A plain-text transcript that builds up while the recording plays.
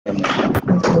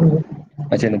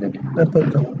আচ্ছা না দেখি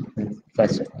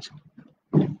আচ্ছা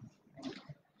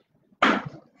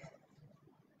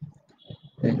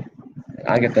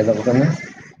আগেরটা যাবো কেন।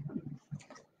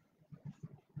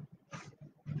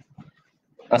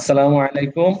 আসসালামু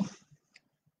আলাইকুম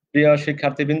প্রিয়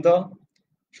শিক্ষার্থীবৃন্দ,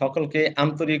 সকলকে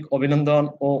আন্তরিক অভিনন্দন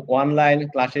ও অনলাইন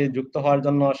ক্লাসে যুক্ত হওয়ার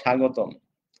জন্য স্বাগতম।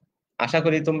 আশা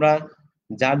করি তোমরা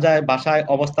যার যার বাসায়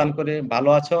অবস্থান করে ভালো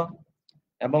আছো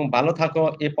এবং ভালো থাকো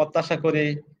এই প্রত্যাশা করে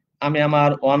আমি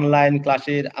আমার অনলাইন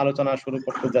ক্লাসের আলোচনা শুরু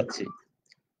করতে যাচ্ছি।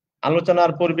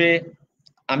 আলোচনার পূর্বে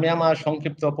আমি আমার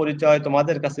সংক্ষিপ্ত পরিচয়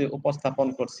তোমাদের কাছে উপস্থাপন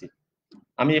করছি।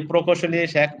 আমি প্রকৌশলী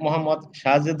Sheikh Mohammad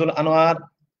শাহজিদুল Anwar,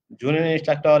 junior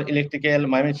instructor electrical,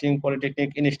 Mymensingh polytechnic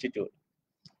institute.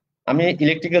 আমি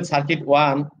ইলেকট্রিক্যাল সার্কিট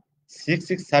 1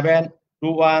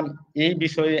 66721 এই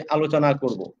বিষয়ে আলোচনা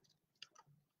করব।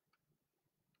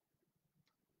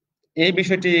 এই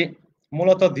বিষয়টি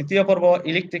মূলত দ্বিতীয় পর্ব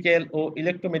ইলেকট্রিক্যাল ও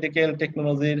ইলেকট্রোমেকানিক্যাল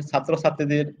টেকনোলজির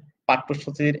ছাত্রছাত্রীদের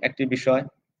পাঠ্যসূচির একটি বিষয়।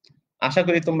 আশা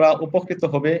করি তোমরা উপকৃত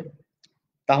হবে।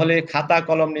 তাহলে খাতা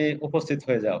কলম নিয়ে উপস্থিত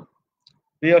হয়ে যাও।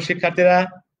 প্রিয় শিক্ষার্থীরা,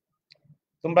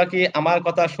 তোমরা কি আমার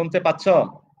কথা শুনতে পাচ্ছ?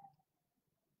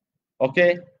 ওকে,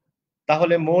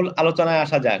 তাহলে মূল আলোচনায়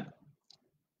আসা যাক।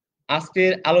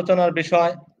 আজকের আলোচনার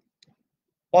বিষয়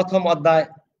প্রথম অধ্যায়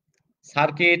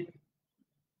সার্কিট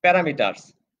প্যারামিটারস।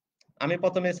 আমি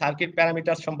প্রথমে সার্কিট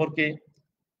প্যারামিটার সম্পর্কে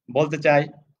বলতে চাই,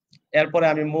 এরপরে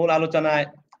আমি মূল আলোচনায়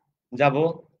যাব।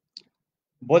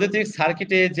 বৈদ্যুতিক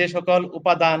সার্কিটে যে সকল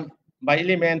উপাদান বা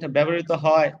এলিমেন্ট ব্যবহৃত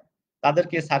হয়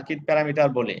তাদেরকে সার্কিট প্যারামিটার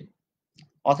বলে,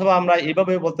 অথবা আমরা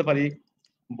এইভাবে বলতে পারি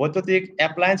বৈদ্যুতিক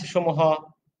অ্যাপ্লায়েন্স সমূহ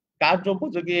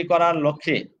কার্যোপযোগী করার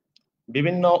লক্ষ্যে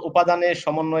বিভিন্ন উপাদানের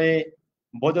সমন্বয়ে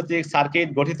বৈদ্যুতিক সার্কিট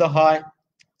গঠিত হয়।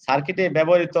 সার্কিটে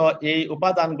ব্যবহৃত এই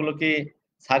উপাদানগুলোকে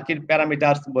সার্কিট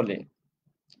প্যারামিটারস বলে।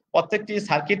 প্রত্যেকটি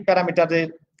সার্কিট প্যারামিটারের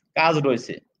কাজ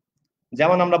রয়েছে।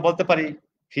 যেমন আমরা বলতে পারি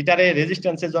হিটারে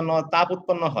রেজিস্ট্যান্সের জন্য তাপ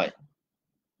উৎপন্ন হয়,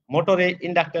 মোটরে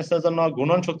ইন্ডাকটেন্সের জন্য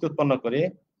গুণন শক্তি উৎপন্ন করে,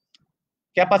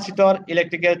 ক্যাপাসিটর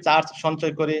ইলেকট্রিক্যাল চার্জ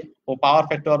সঞ্চয় করে ও পাওয়ার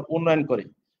ফ্যাক্টর উন্নয়ন করে।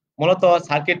 মূলত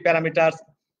সার্কিট প্যারামিটারস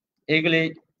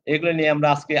এগুলি নিয়ে আমরা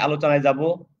আজকে আলোচনায় যাব।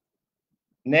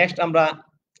 নেক্সট আমরা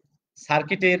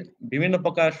সার্কিটের বিভিন্ন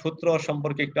প্রকার সূত্র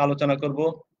সম্পর্কে একটু আলোচনা করব।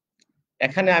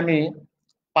 এখানে আমি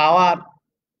পাওয়ার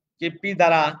কে পি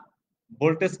দ্বারা,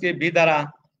 ভোল্টেজকে বি দ্বারা,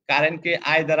 কারেন্টকে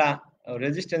আই দ্বারা,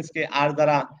 রেজিস্ট্যান্সকে আর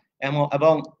দ্বারা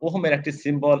এবং ওহমের একটি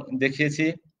সিম্বল দেখিয়েছি।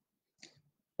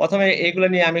 প্রথমে এইগুলো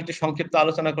নিয়ে আমি একটু সংক্ষিপ্ত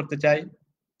আলোচনা করতে চাই।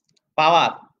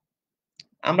 পাওয়ার,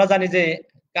 আমরা জানি যে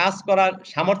কাজ করার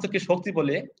সামর্থ্যকে শক্তি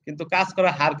বলে, কিন্তু কাজ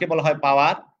করার হারকে বলা হয়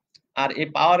পাওয়ার। আর এই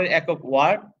পাওয়ারের একক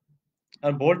ওয়াট।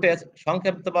 আর ভোল্টেজ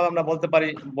সংক্ষিপ্তভাবে আমরা বলতে পারি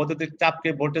বৈদ্যুতিক চাপকে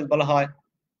ভোল্টেজ বলা হয়,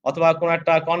 অথবা কোন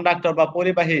একটা কন্ডাক্টর বা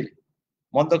পরিবাহীর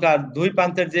মধ্যকার দুই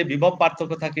প্রান্তের যে বিভব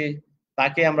পার্থক্য থাকে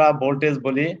তাকে আমরা ভোল্টেজ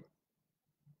বলি।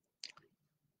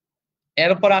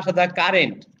 এরপর আসা যায়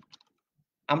কারেন্ট।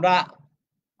 আমরা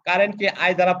কারেন্টকে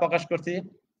আই দ্বারা প্রকাশ করছি।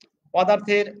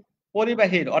 পদার্থের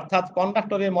পরিবাহীর অর্থাৎ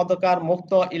কন্ডাক্টরের মধ্যকার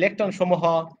মুক্ত ইলেকট্রন সমূহ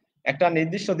একটা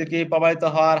নির্দিষ্ট দিকে প্রবাহিত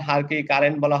হওয়ার হারকে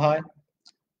কারেন্ট বলা হয়।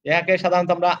 ইহাকে সাধারণত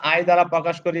আমরা আই দ্বারা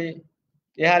প্রকাশ করি।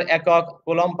 ইহার একক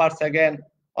কুলম্ব পার সেকেন্ড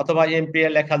অথবা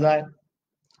এম্পিয়ার লেখা যায়।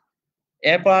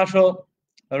 এরপর আসো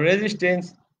রেজিস্ট্যান্স।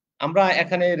 আমরা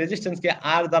এখানে রেজিস্ট্যান্সকে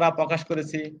আর দ্বারা প্রকাশ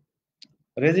করেছি।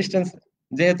 রেজিস্ট্যান্স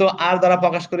যেহেতু আর দ্বারা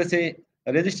প্রকাশ করেছি,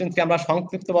 রেজিস্ট্যান্সকে আমরা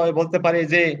সংক্ষিপ্তভাবে বলতে পারি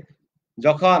যে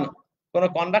যখন কোনো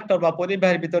কন্ডাক্টর বা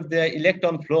পরিবাহীর ভিতর দিয়ে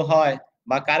ইলেকট্রন ফ্লো হয়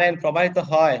বা কারেন্ট প্রবাহিত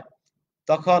হয়,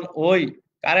 তখন ওই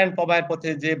কারেন্ট প্রবাহের পথে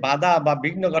যে বাধা বা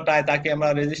বিঘ্ন ঘটায় তাকে আমরা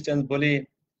রেজিস্ট্যান্স বলি।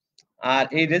 আর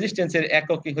এই রেজিস্ট্যান্সের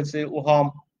এককই হচ্ছে ওহম।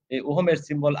 এই ওহমের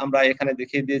সিম্বল আমরা এখানে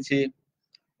দেখিয়ে দিয়েছি।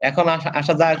 এখন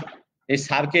আসা যাক এই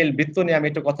সার্কেল বৃত্ত নিয়ে আমি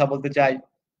একটু কথা বলতে চাই।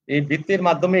 এই বৃত্তের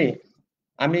মাধ্যমে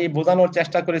আমি বোঝানোর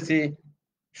চেষ্টা করেছি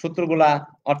সূত্রগুলা,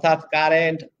 অর্থাৎ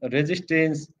কারেন্ট,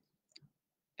 রেজিস্ট্যান্স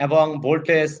এবং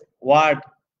ভোল্টেজ, ওয়াট,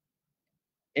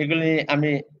 এগুলি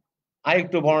আমি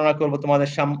আরেকটু বর্ণনা করব তোমাদের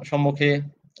সম্মুখে।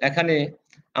 এখানে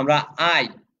আমরা আই,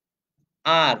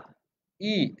 আর,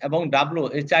 ই এবং ডাব্লিউ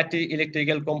এই চারটি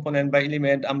ইলেকট্রিক্যাল কম্পোনেন্ট বা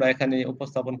এলিমেন্ট আমরা এখানে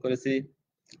উপস্থাপন করেছি।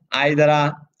 আই দ্বারা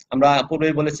আমরা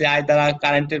পূর্বেই বলেছি আই দ্বারা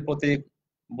কারেন্টের প্রতীক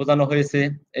বোঝানো হয়েছে।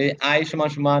 এই আই সমান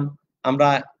সমান আমরা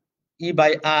ই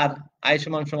বাই আর, আই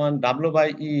সমান সমান ডাব্লিউ বাই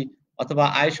ই, অথবা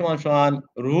আই সমান সমান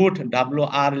রুট ডাব্লিউ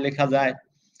আর লেখা যায়।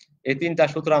 এই তিনটা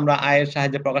সূত্র আমরা আই এর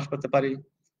সাহায্যে প্রকাশ করতে পারি।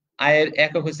 আই এর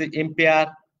একক হচ্ছে এম্পিয়ার।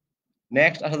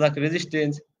 নেক্সট আসা যাক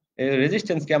রেজিস্ট্যান্স। এই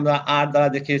রেজিস্ট্যান্সকে আমরা আর দ্বারা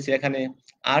দেখিয়েছি। এখানে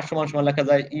আর সমান সমান লেখা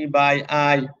যায় ই বাই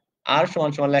আই, আর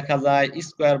সমান সমান লেখা যায়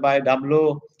স্কয়ার বাই ডাব্লিউ,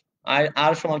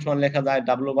 আর সমান সমান লেখা যায়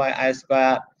ডাব্লিউ বাই আই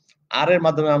স্কয়ার। আর এর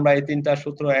মাধ্যমে আমরা এই তিনটা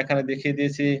সূত্র এখানে দেখিয়ে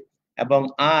দিয়েছি। এবং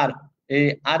আর, এই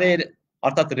আর এর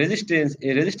অর্থাৎ রেজিস্ট্যান্স,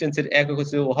 এই রেজিস্ট্যান্সের একক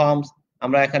হচ্ছে ওহমস,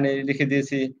 আমরা এখানে লিখে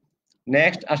দিয়েছি।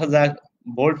 নেক্সট আসা যাক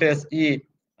ভোল্টেজ ই।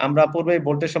 আমরা পূর্বে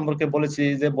ভোল্টেজ সম্পর্কে বলেছি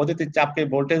যে বৈদ্যুতিক চাপকে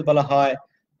ভোল্টেজ বলা হয়,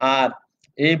 আর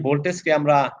এই ভোল্টেজকে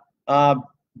আমরা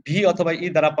ভি অথবা ই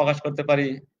দ্বারা প্রকাশ করতে পারি।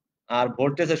 আর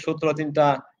ভোল্টেজের সূত্র তিনটা।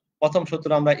 প্রথম সূত্র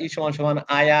আমরা ই সমান সমান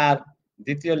আই আর,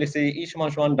 দ্বিতীয় লিখছি ই সমান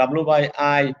সমান ডাব্লিউ বাই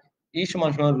আই, ই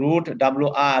সমান সমান রুট ডাব্লিউ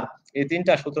আর। এই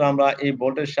তিনটা সূত্র আমরা এই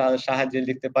ভোল্টেজ সাহায্যে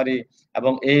লিখতে পারি,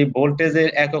 এবং এই ভোল্টেজের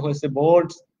একক হচ্ছে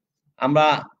ভোল্টস। আমরা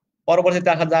পরবর্তীতে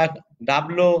দেখা যাক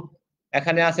ডাব্লিউ।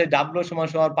 এখানে আছে ডাব্লিউ সমান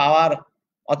সমান পাওয়ার,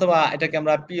 অথবা এটাকে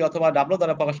আমরা পি অথবা ডাব্লিউ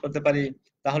দ্বারা প্রকাশ করতে পারি।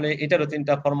 তাহলে এটারও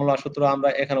তিনটা ফর্মুলা সূত্র আমরা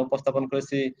এখানে উপস্থাপন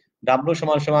করেছি। ডাব্লিউ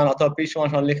সমান সমান অথবা পি সমান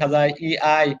সমান লেখা যায় ই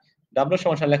আই, ডাব্লিউ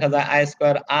সমান সমান লেখা যায় আই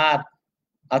স্কয়ার আর,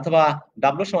 অথবা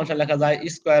ডাব্লিউ সমান সমান লেখা যায় ই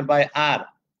স্কয়ার বাই আর।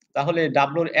 তাহলে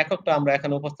ডাব্লিউর এককটা আমরা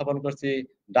এখানে উপস্থাপন করছি,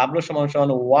 ডাব্লিউ সমান সমান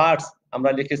ওয়াটস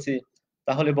আমরা লিখেছি।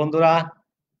 তাহলে বন্ধুরা,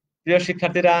 প্রিয়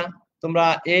শিক্ষার্থীরা, তোমরা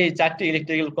এই চারটি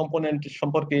ইলেকট্রিক্যাল কম্পোনেন্ট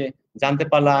সম্পর্কে জানতে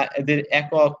পারলা, এদের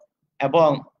একক এবং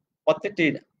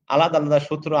প্রত্যেকটির আলাদা আলাদা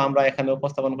সূত্র আমরা এখানে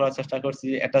উপস্থাপন করার চেষ্টা করছি,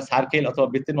 একটা সার্কেল অথবা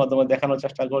বৃত্তের মাধ্যমে দেখানোর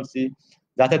চেষ্টা করছি,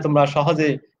 যাতে তোমরা সহজে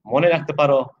মনে রাখতে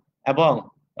পারো এবং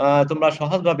তোমরা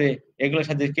সহজভাবে এগুলোর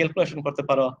সাথে ক্যালকুলেশন করতে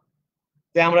পারো।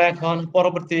 তো আমরা এখন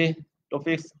পরবর্তী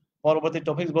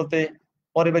টপিকস বলতে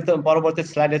পরবর্তী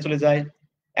স্লাইডে চলে যাই।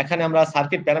 এখানে আমরা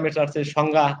সার্কিট প্যারামিটারসের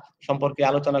সংজ্ঞা সম্পর্কে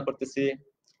আলোচনা করতেছি।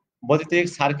 বৈদ্যুতিক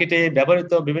সার্কিটে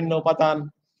ব্যবহৃত বিভিন্ন উপাদান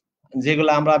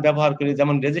যেগুলো আমরা ব্যবহার করি,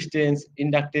 যেমন রেজিস্ট্যান্স,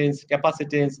 ইন্ডাকটেন্স,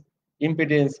 ক্যাপাসিটেন্স,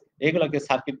 ইম্পিডেন্স, এগুলোকে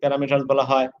সার্কিট প্যারামিটার বলা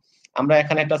হয়। আমরা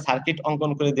এখানে একটা সার্কিট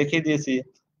অঙ্কন করে দেখিয়ে দিয়েছি,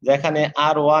 যেখানে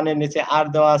আর1 এর নিচে আর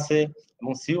দেওয়া আছে,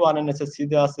 এবং সি1 এর নিচে সি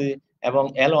দেওয়া আছে, এবং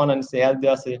এল1 এর নিচে এল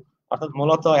দেওয়া আছে। অর্থাৎ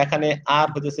মূলত এখানে আর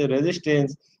হইতেছে রেজিস্ট্যান্স,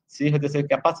 সি হইতেছে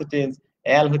ক্যাপাসিটেন্স,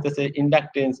 এল হইতেছে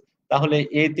ইন্ডাকটেন্স। তাহলে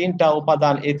এই তিনটা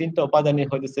উপাদানই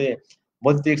হইতেছে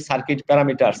বৈদ্যুতিক সার্কিট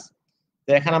প্যারামিটারস। তো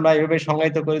এখানে আমরা এইভাবে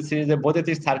সংজ্ঞায়িত করেছি যে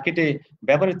বৈদ্যুতিক সার্কিটে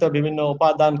ব্যবহৃত বিভিন্ন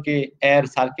উপাদানকে এর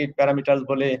সার্কিট প্যারামিটারস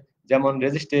বলে, যেমন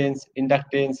রেজিস্ট্যান্স,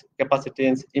 ইন্ডাকটেন্স,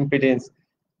 ক্যাপাসিটেন্স, ইম্পিডেন্স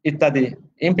ইত্যাদি।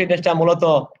 ইম্পিডেন্সটা মূলত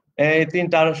এই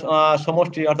তিনটার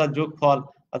সমষ্টি অর্থাৎ যোগফল।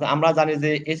 অর্থাৎ আমরা জানি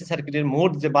যে এসি সার্কিটের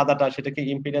মোট যে বাধাটা সেটাকে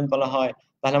ইম্পিডেন্স বলা হয়।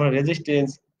 তাহলে আমরা রেজিস্ট্যান্স,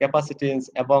 ক্যাপাসিটেন্স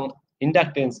এবং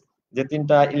ইন্ডাকটেন্স যে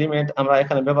তিনটা এলিমেন্ট আমরা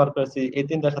এখানে ব্যবহার করেছি, এই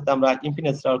তিনটার সাথে আমরা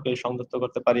ইম্পিডেন্সটাকে সংযুক্ত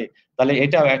করতে পারি। তাহলে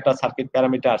এটাও একটা সার্কিট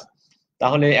প্যারামিটার।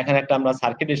 তাহলে এখানে একটা আমরা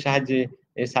সার্কিটের সাহায্যে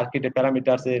এই সার্কিটের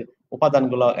প্যারামিটারস এর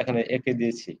উপাদানগুলো এখানে এঁকে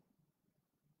দিয়েছি।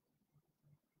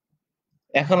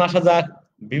 এখন আসা যাক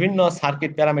বিভিন্ন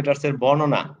সার্কিট প্যারামিটারস এর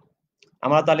বর্ণনা।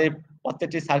 আমরা তাহলে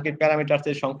প্রত্যেকটি সার্কিট প্যারামিটারস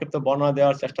এর সংক্ষিপ্ত বর্ণনা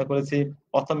দেওয়ার চেষ্টা করেছি।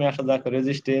 প্রথমে আসা যাক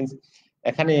রেজিস্ট্যান্স।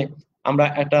 এখানে আমরা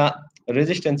একটা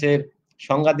রেজিস্ট্যান্সের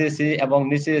সংজ্ঞা দিয়েছি এবং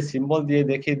নিচে সিম্বল দিয়ে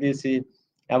দেখিয়ে দিয়েছি,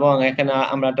 এবং এখানে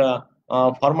আমরা একটা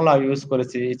ফর্মুলা ইউজ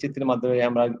করেছি। এই চিত্রের মাধ্যমে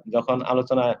আমরা যখন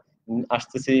আলোচনা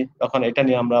আসতেছি তখন এটা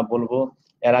নিয়ে আমরা বলবো।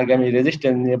 এর আগে আমি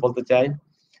রেজিস্ট্যান্স নিয়ে বলতে চাই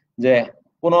যে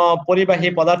কোন পরিবাহী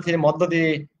পদার্থের মধ্য দিয়ে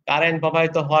কারেন্ট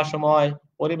প্রবাহিত হওয়ার সময়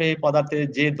পরিবাহী পদার্থের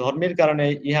যে ধর্মের কারণে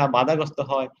ইহা বাধাগ্রস্ত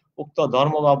হয়, উক্ত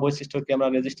ধর্ম বা বৈশিষ্ট্যকে আমরা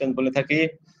রেজিস্ট্যান্স বলে থাকি।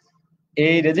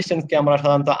 এই রেজিস্ট্যান্সকে আমরা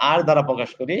সাধারণত আর দ্বারা প্রকাশ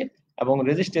করি, এবং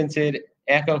রেজিস্ট্যান্সের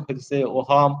একক হচ্ছে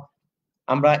ওহম।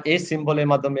 আমরা এই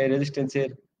সিম্বলের মাধ্যমে রেজিস্ট্যান্সের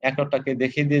এককটাকে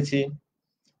দেখিয়ে দিয়েছি।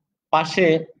 পাশে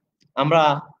আমরা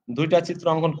দুইটা চিত্র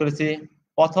অঙ্কন করেছি।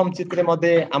 প্রথম চিত্রের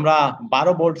মধ্যে আমরা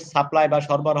 12 ভোল্ট সাপ্লাই বা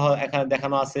সরবরাহ এখানে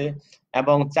দেখানো আছে,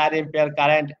 এবং 4 এম্পিয়ার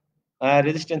কারেন্ট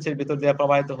রেজিস্ট্যান্সের ভিতর দিয়ে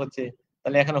প্রবাহিত হচ্ছে।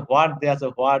 তাহলে এখানে ওয়াট দেওয়া আছে,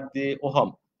 ওয়াট দিয়ে ওহম।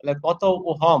 তাহলে কত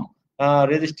ওহম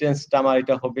রেজিস্ট্যান্সটা আমার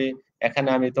এটা হবে। এখানে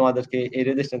আমি তোমাদেরকে এই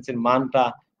রেজিস্ট্যান্সের মানটা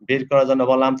বের করার জন্য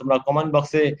বললাম। তোমরা কমেন্ট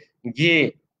বক্সে গিয়ে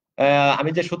আমি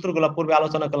যে সূত্রগুলো পূর্বে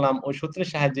আলোচনা করলাম ওই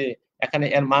সূত্রের সাহায্যে এখানে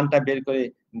এর মানটা বের করে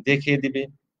দেখিয়ে দিবে।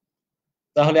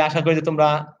 তাহলে আশা করি যে তোমরা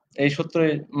এই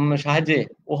সূত্রের সাহায্যে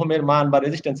ওহমের মান বা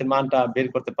রেজিস্ট্যান্সের মানটা বের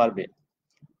করতে পারবে।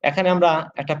 এখানে আমরা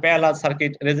একটা প্যারালাল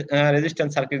সার্কিট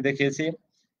রেজিস্ট্যান্স সার্কিট দেখিয়েছি।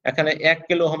 এখানে 1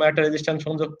 কিলো ওহমের একটা রেজিস্ট্যান্স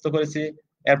সংযুক্ত করেছি,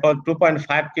 এরপর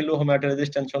 2.5 কিলো ওহমের একটা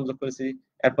রেজিস্ট্যান্স সংযোগ করেছি,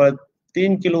 এরপর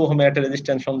 3 কিলো ওহমের একটা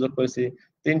রেজিস্ট্যান্স সংযোগ করেছি।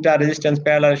 তিনটা রেজিস্ট্যান্স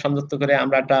প্যারালালে সংযুক্ত করে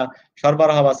আমরা একটা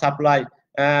সরবরাহ বা সাপ্লাই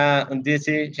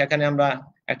দিয়েছি। সেখানে আমরা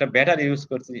একটা ব্যাটারি ইউজ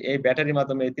করছি। এই ব্যাটারির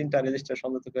মাধ্যমে এই তিনটা রেজিস্টার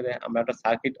সংযুক্ত করে আমরা একটা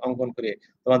সার্কিট অঙ্কন করে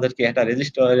তোমাদেরকে একটা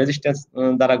রেজিস্ট্যান্স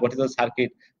দ্বারা গঠিত সার্কিট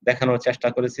দেখানোর চেষ্টা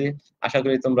করেছি। আশা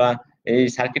করি তোমরা এই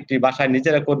সার্কিটটি বাসায়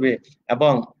নিজেরা করবে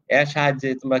এবং এর সাহায্যে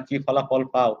তোমরা কি ফলাফল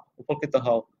পাও, উপকৃত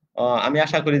হও। আমি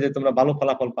আশা করি যে তোমরা ভালো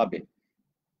ফলাফল পাবে।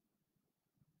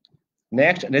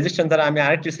 নেক্সট রেজিস্ট্যান্স দ্বারা আমি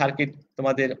আরেকটি সার্কিট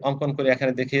তোমাদের অঙ্কন করে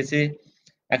এখানে দেখিয়েছি।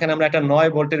 এখানে আমরা একটা 9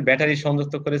 ভোল্টের ব্যাটারি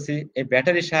সংযুক্ত করেছি। এই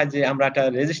ব্যাটারির সাহায্যে আমরা একটা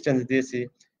রেজিস্ট্যান্স দিয়েছি,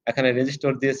 এখানে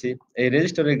রেজিস্টর দিয়েছি। এই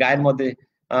রেজিস্টরের গায়ের মধ্যে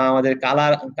আমাদের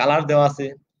কালার দেওয়া আছে।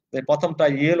 যে প্রথমটা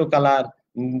ইয়েলো কালার,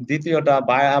 দ্বিতীয়টা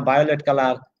ভায়োলেট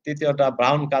কালার, তৃতীয়টা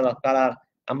ব্রাউন কালার।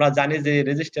 আমরা জানি যে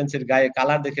রেজিস্ট্যান্সের গায়ে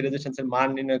কালার দেখে রেজিস্ট্যান্সের মান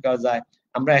নির্ণয় করা যায়।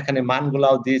 আমরা এখানে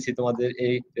মানগুলাও দিয়েছি তোমাদের,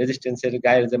 এই রেজিস্ট্যান্সের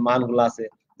গায়ের যে মানগুলো আছে,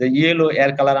 যে ইয়েলো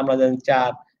এর কালার আমরা জানি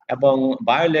 4, এবং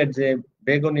ভায়োলেট যে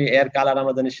বেগুনি এর কালার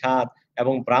আমরা জানি 7,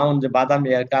 এবং ব্রাউন যে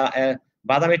বাদামি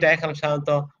বাদামিটা এখন সাধারণত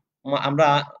আমরা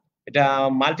এটা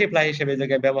মাল্টিপ্লাই হিসেবে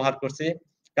জায়গায় ব্যবহার করছি।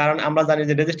 কারণ আমরা জানি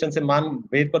যে রেজিস্ট্যান্সের মান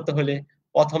বের করতে হলে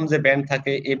প্রথম যে ব্যান্ড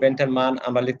থাকে এই ব্যান্ডের মান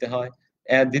আমরা লিখতে হয়,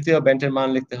 দ্বিতীয় ব্যান্ডের মান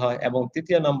লিখতে হয়, এবং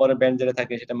তৃতীয় নম্বরের ব্যান্ড যেটা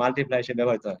থাকে সেটা মাল্টিপ্লাই হিসেবে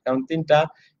ব্যবহৃত হয়। কারণ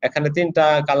এখানে তিনটা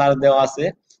কালার দেওয়া আছে,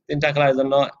 তিনটা কালারের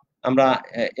জন্য আমরা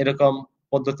এরকম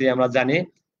পদ্ধতি আমরা জানি।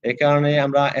 এই কারণে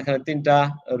আমরা এখানে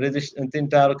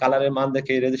তিনটা কালারের মান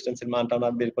দেখে রেজিস্ট্যান্সের মানটা আমরা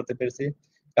বের করতে পেরেছি।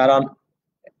 কারণ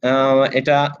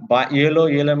এটা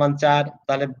ইয়েলোর মান 4,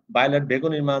 তাহলে ভায়োলেট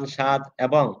বেগুনির মান 7,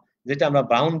 এবং যেটা আমরা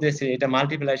ব্রাউন দিয়েছি এটা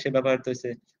মাল্টিপ্লাই হিসেবে ব্যবহৃত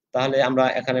হয়েছে। তাহলে আমরা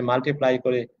এখানে মাল্টিপ্লাই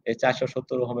করে এই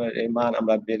 470 ওহমের এই মান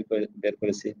আমরা বের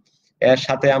করেছি। এর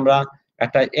সাথে আমরা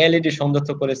একটা এলইডি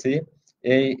সংযুক্ত করেছি।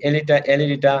 এই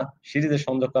এলইডিটা সিরিজে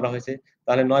সংযোগ করা হয়েছে।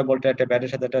 তাহলে 9 ভোল্টের একটা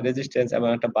ব্যাটারির সাথে একটা রেজিস্ট্যান্স এবং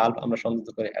একটা বাল্ব আমরা সংযুক্ত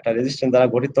করে একটা রেজিস্ট্যান্স দ্বারা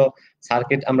গঠিত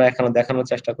সার্কিট আমরা এখানে দেখানোর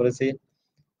চেষ্টা করেছি।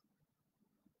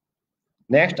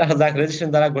 নেক্সট আসা যাক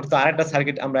রেজিস্ট্যান্স দ্বারা গঠিত আরেকটা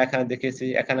সার্কিট আমরা এখানে দেখিয়েছি।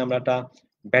 এখানে আমরা একটা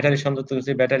ব্যাটারি সংযুক্ত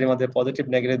করেছি, ব্যাটারির মধ্যে পজিটিভ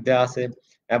নেগেটিভ দেওয়া আছে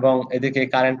এবং এদিকে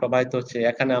কারেন্ট প্রবাহিত হচ্ছে।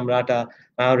 এখানে আমরা একটা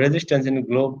রেজিস্ট্যান্স ইন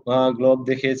গ্লোব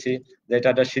দেখিয়েছি, যেটা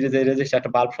একটা সিরিজে রেজিস্টার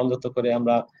একটা বাল্ব সংযুক্ত করে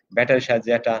আমরা ব্যাটারির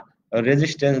সাহায্যে একটা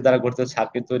রেজিস্ট্যান্স দ্বারা গঠিত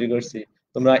সার্কিট তৈরি করছি।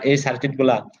 তোমরা এই সার্কিট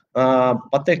গুলা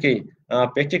প্রত্যেকেই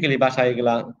প্র্যাকটিক্যালি বাসায়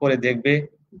এগুলা করে দেখবে।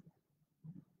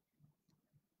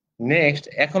 নেক্সট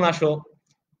এখন আসো,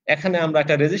 এখানে আমরা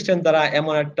একটা রেজিস্ট্যান্স দ্বারা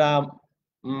এমন একটা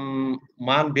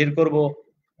মান বের করব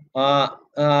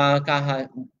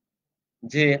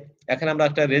যে এখানে আমরা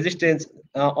একটা রেজিস্ট্যান্স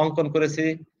অঙ্কন করেছি,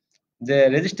 যে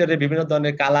রেজিস্টারের বিভিন্ন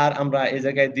ধরনের কালার আমরা এই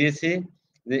জায়গায় দিয়েছি,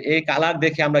 যে এই কালার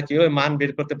দেখে আমরা কিভাবে মান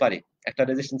বের করতে পারি একটা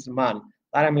রেজিস্ট্যান্সের মান,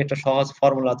 তার আমি একটা সহজ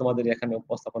ফর্মুলা তোমাদের এখানে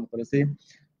উপস্থাপন করেছি।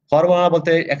 ফর্মুলা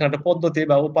বলতে এখানে একটা পদ্ধতি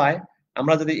বা উপায়।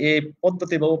 আমরা যদি এই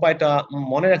পদ্ধতি বা উপায়টা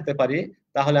মনে রাখতে পারি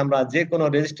তাহলে আমরা যে কোনো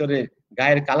রেজিস্টরের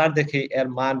গায়ের কালার দেখে এর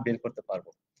মান বের করতে পারবো।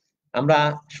 আমরা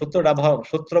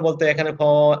সূত্র বলতে এখানে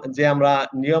যে আমরা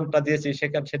নিয়মটা দিয়েছি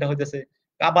সেটা হইতেছে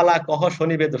কাবালা কহ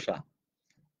শনিবে দোষা।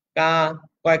 কা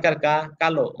কয়কার কা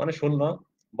কালো মানে 0,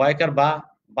 বয়কার বা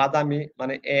বাদামি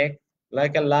মানে 1,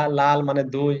 লয়কার লাল মানে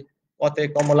 2, অতে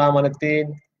কমলা মানে 3,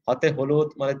 হতে হলুদ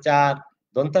মানে 4,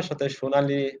 দন্তার সাথে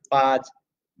সোনালী 5,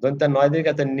 দন্তার 9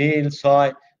 দিকে নীল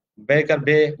 6, বেকার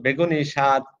বেগুনি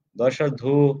 7, দশর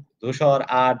ধূসর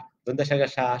 8, দন্তার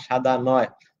শাখা সাদা 9।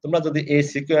 তোমরা যদি এই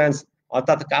সিকোয়েন্স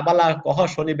অর্থাৎ কাবালা কহ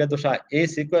শনি বেদশা এই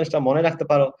সিকোয়েন্সটা মনে রাখতে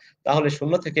পারো তাহলে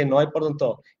 0 থেকে 9 পর্যন্ত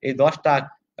এই 10টা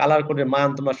কালার কোডের মান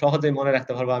তোমরা সহজেই মনে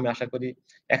রাখতে পারবে আমি আশা করি।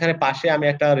 এখানে পাশে আমি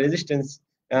একটা রেজিস্ট্যান্স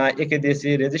এঁকে দিয়েছি,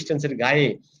 রেজিস্ট্যান্সের গায়ে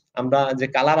আমরা যে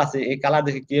কালার আছে এই কালার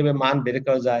দেখে কিভাবে মান বের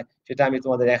করা যায় সেটা আমি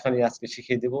তোমাদের এখনই আজকে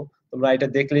শিখিয়ে দেবো। তোমরা এটা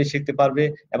দেখলেই শিখতে পারবে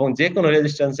এবং যে কোনো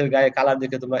রেজিস্ট্যান্সের গায়ে কালার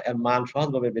দেখে তোমরা এর মান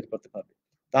সহজভাবে বের করতে পারবে।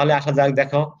 তাহলে আসা যাক,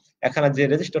 দেখো এখানে যে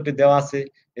রেজিস্টারটি দেওয়া আছে,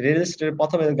 রেজিস্টারের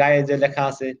প্রথমে গায়ে যে লেখা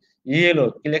আছে ইয়েলো,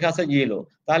 কি লেখা আছে ইয়েলো,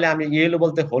 তাহলে আমি ইয়েলো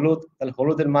বলতে হলুদ, তাহলে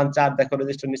হলুদের মান 4, দেখো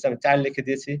রেজিস্টার নিচে আমি 4 লিখে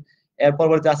দিয়েছি। এর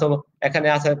পরবর্তী আছে এখানে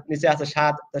আছে নিচে আছে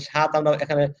 7, 7 আমরা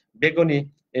এখানে বেগুনি,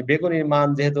 এই বেগুনির মান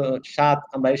যেহেতু 7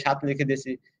 আমরা এই 7 লিখে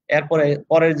দিয়েছি। এরপরে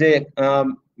পরের যে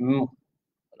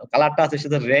কালারটা আছে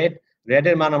সেটা রেড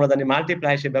এর মান আমরা জানি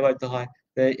মাল্টিপ্লাই হিসেবে ব্যবহৃত হয়,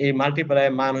 এই মাল্টিপ্লাই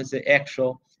এর মান হচ্ছে 100।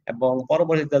 এবং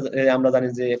পরবর্তীতে আমরা জানি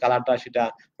যে কালারটা সেটা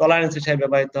টলারেন্স হিসেবে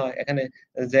ব্যবহৃত হয়। এখানে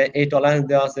যে এই টলারেন্স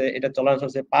দেওয়া আছে এটা টলারেন্স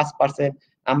হচ্ছে 5%।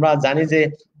 আমরা জানি যে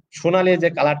সোনালী যে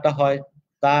কালারটা হয়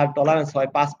তার টলারেন্স হয়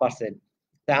 5%।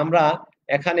 তাই আমরা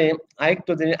এখানে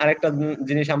আরেকটা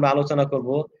জিনিস আমরা আলোচনা করব,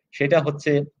 সেটা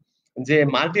হচ্ছে যে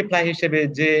মাল্টিপ্লাই হিসেবে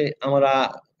যে আমরা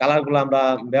কালার গুলো আমরা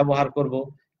ব্যবহার করব,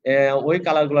 ওই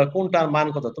কালার গুলার কোনটার মান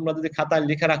কত তোমরা যদি খাতায়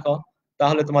লিখে রাখো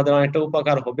তাহলে তোমাদের অনেকটা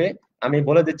উপকার হবে। আমি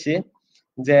বলে দিচ্ছি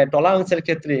যে টলারেন্সের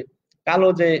ক্ষেত্রে কালো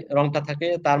যে রংটা থাকে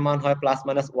তার মান হয়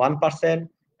 +-1%,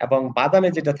 এবং বাদামে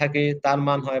যেটা থাকে তার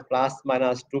মান হয়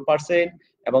 +-2%,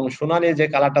 এবং সোনালী যে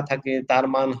কালারটা থাকে তার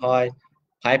মান হয়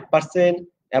 5%,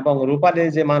 এবং রূপালী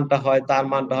যে মানটা হয় তার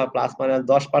মানটা হয়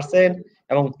 +-10%,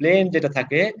 এবং প্লেন যেটা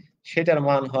থাকে সেটার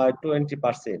মান হয়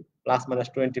 20%,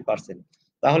 +-20%।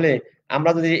 তাহলে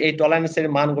আমরা যদি এই টলারেন্সের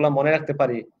মানগুলো মনে রাখতে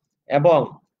পারি এবং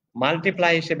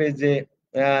মাল্টিপ্লাই হিসেবে যে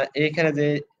এইখানে যে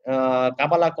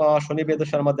কাবালা ক শনি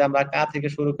বেদশার মধ্যে আমরা কা থেকে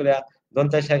শুরু করে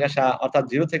দন্তের শেখা অর্থাৎ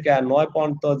 0 থেকে 9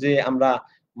 পর্যন্ত যে আমরা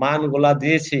মানগুলা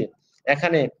দিয়েছি,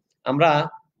 এখানে আমরা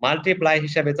মাল্টিপ্লাই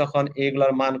হিসেবে তখন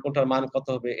এইগুলার মান কোনটার মান কত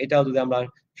হবে এটাও যদি আমরা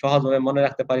সহজভাবে মনে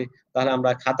রাখতে পারি তাহলে আমরা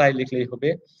খাতায় লিখলেই হবে।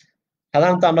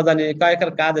 সাধারণত আমরা জানি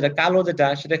কয়েকের কাজ এটা কালো যেটা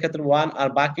সেটার ক্ষেত্রে 1, আর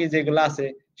বাকি যেগুলো আছে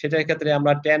সেটার ক্ষেত্রে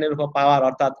আমরা 10 এর উপর পাওয়ার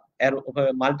অর্থাৎ এর উপরে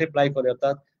মাল্টিপ্লাই করে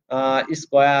অর্থাৎ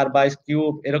স্কোয়ার বা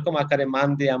কিউব এরকম আকারে মান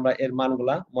দিয়ে আমরা এর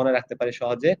মানগুলা মনে রাখতে পারি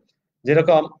সহজে।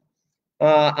 যেরকম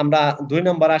আমরা 2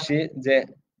 নম্বর আসি যে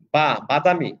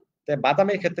বাদামি,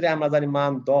 বাদামির ক্ষেত্রে আমরা জানি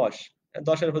মান 10,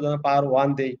 10-এর উপর পাওয়ার 1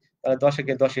 দিই তাহলে 10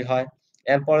 কে 10ই হয়।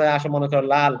 এরপরে আসো মনে করো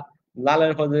লাল,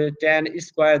 লালের উপর যদি 10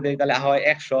 স্কোয়ার দিই তাহলে হয়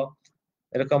 100।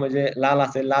 এরকম যে লাল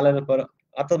আছে লালের উপর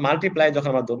অর্থাৎ মাল্টিপ্লাই যখন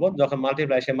আমরা ধরবো, যখন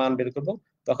মাল্টিপ্লাই সে মান বের করবো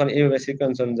তখন এইভাবে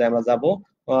সিকোয়েন্স অনুযায়ী আমরা যাবো।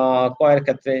 কয়ের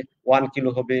ক্ষেত্রে 1 কিলো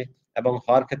হবে এবং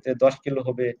হর ক্ষেত্রে 10 কিলো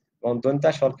হবে এবং দন্তা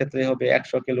স্বর ক্ষেত্রে হবে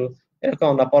 100 কিলো। এরকম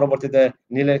আমরা পরবর্তীতে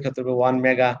নীলের ক্ষেত্রে হবে 1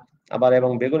 মেগা, আবার এবং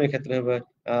বেগুনির ক্ষেত্রে হবে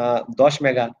 10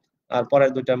 মেগা। আর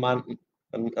পরের দুইটা মান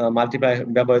মাল্টিপ্লাই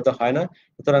ব্যবহৃত হয় না।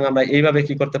 সুতরাং আমরা এইভাবে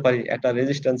কি করতে পারি, একটা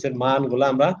রেজিস্ট্যান্সের মানগুলো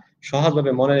আমরা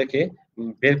সহজভাবে মনে রেখে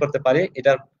বের করতে পারি।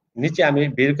 এটার নিচে আমি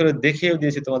বের করে দেখিয়েও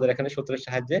দিয়েছি তোমাদের এখানে সূত্রের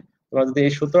সাহায্যে। তোমরা যদি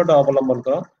এই সূত্রটা অবলম্বন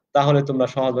করো তাহলে তোমরা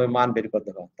সহজভাবে মান বের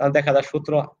করতে পারো। তাহলে দেখা যায়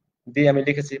সূত্র দিয়ে আমি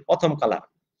লিখেছি প্রথম কালার,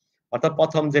 অর্থাৎ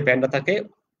প্রথম যে ব্যান্ডটা থাকে,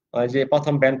 যে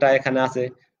প্রথম ব্যান্ডটা এখানে আছে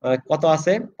কত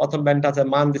আছে, প্রথম ব্যান্ডটা আছে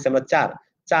মান দিছে আমরা 4,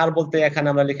 4 বলতে এখানে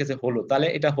আমরা লিখেছি হলুদ, তাহলে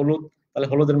এটা হলুদ, তাহলে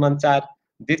হলুদের মান 4।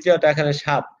 দ্বিতীয়টা এখানে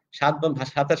 7, 7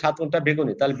 সাথে 7 কোনটা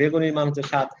বেগুনি, তাহলে বেগুনির মান হচ্ছে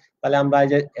 7, তাহলে আমরা এই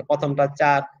যে প্রথমটা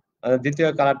 4, দ্বিতীয়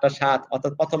কালারটা 7,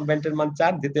 অর্থাৎ প্রথম ব্যান্ডের মান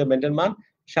 4, দ্বিতীয় ব্যান্ডের মান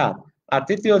 7। আর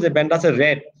তৃতীয় যে ব্যান্ড আছে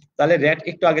রেড, তাহলে রেড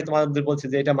একটু আগে তোমাদের বলছি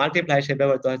যে এটা মাল্টিপ্লাই হিসেবে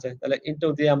ব্যবহৃত হয়েছে, তাহলে ইনটু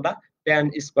দিয়ে আমরা 10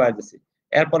 স্কয়ার দিছি।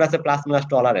 এরপর আছে প্লাস মাইনাস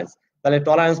টলারেন্স, তাহলে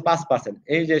টলারেন্স 5%,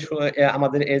 এই যে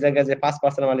আমাদের এই জায়গায় যে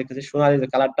 5% আমরা লিখেছি সোনালী যে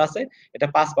কালারটা আছে এটা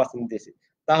 5% দিয়েছি।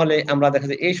 তাহলে আমরা দেখা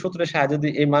যায় এই সূত্রের সাহায্যে যদি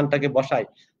এই মানটাকে বসাই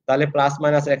তাহলে প্লাস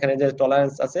মাইনাস এখানে যে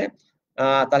টলারেন্স আছে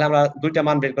তাহলে আমরা দুইটা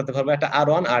মান বের করতে পারবো, একটা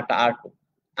R1 আর একটা R2।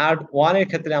 R1 এর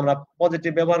ক্ষেত্রে আমরা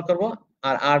পজিটিভ ব্যবহার করব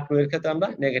আর R2 এর ক্ষেত্রে আমরা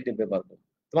নেগেটিভ ব্যবহার করব।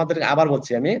 তোমাদেরকে আবার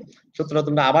বলছি আমি সূত্রটা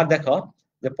তোমরা আবার দেখো,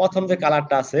 যে প্রথম যে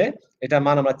কালারটা আছে এটার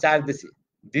মান আমরা 4 দিছি,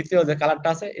 দ্বিতীয় যে কালারটা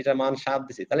আছে এটার মান 7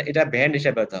 দিছি, তাহলে এটা ব্যান্ড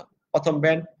হিসেবে হতে হবে, প্রথম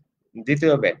ব্যান্ড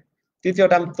দ্বিতীয় ব্যান্ড।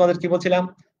 তৃতীয়টা আমি তোমাদের কি বলছিলাম,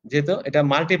 যেহেতু এটা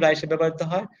মাল্টিপ্লাই হিসেবে ব্যবহৃত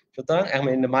হয় সুতরাং আমি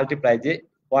মাল্টিপ্লাই দিয়ে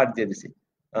ওয়ার্ড দিয়ে দিছি।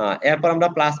 এরপর আমরা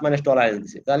প্লাস মাইনাস টলারেন্স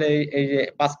দিছি, তাহলে এই যে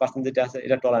 5% যেটা আছে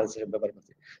এটা টলারেন্স হিসেবে ব্যবহার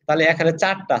করছি। তাহলে এখানে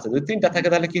 4টা আছে, যদি 3টা থাকে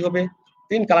তাহলে কি হবে,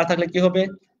 3 কালার থাকলে কি হবে,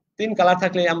 3 কালার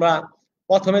থাকলে আমরা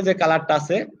প্রথমে যে কালারটা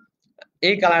আছে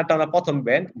এই কালারটা আমরা প্রথম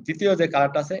ব্যান্ড, দ্বিতীয় যে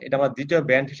কালারটা আছে এটা আমরা দ্বিতীয়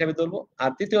ব্যান্ড হিসেবে ধরবো, আর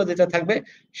তৃতীয় যেটা থাকবে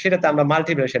সেটাতে আমরা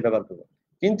মাল্টিপ্লাই হিসেবে ব্যবহার করবো।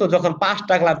 কিন্তু যখন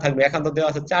 5টা কালার থাকবে, এখন তো দেওয়া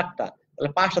আছে 4টা, তাহলে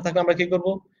 5টা থাকলে আমরা কি করব,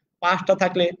 5টা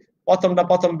থাকলে প্রথমটা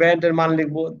প্রথম ব্যান্ডের মান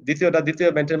লিখবো, দ্বিতীয়টা দ্বিতীয়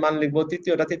ব্যান্ডের মান লিখবো,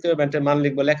 তৃতীয়টা তৃতীয় ব্যান্ডের মান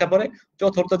লিখবো, লেখা পরে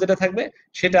চতুর্থ যেটা থাকবে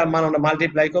সেটার মান আমরা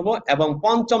মাল্টিপ্লাই করব এবং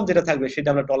পঞ্চম যেটা থাকবে সেটা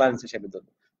আমরা টলারেন্স হিসেবে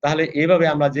ধরবো। তাহলে এইভাবে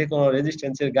আমরা যে কোনো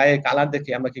রেজিস্ট্যান্সের গায়ে কালার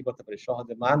দেখে আমরা কি করতে পারি,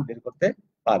 সহজে মান বের করতে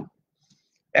পারি।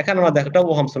 এখানে আমরা দেখো একটা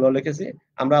ওহমস ল লিখেছি,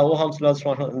 আমরা ওহমস ল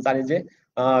জানি যে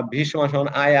ভি সমান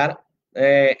আই আর,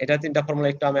 এটা 3টা ফর্মুলা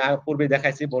একটু আমি পূর্বে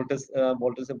দেখাইছি, ভোল্টেজ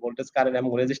ভোল্টেজ কারেন্ট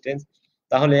এবং রেজিস্ট্যান্স।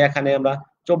 তাহলে এখানে আমরা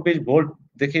 24 ভোল্ট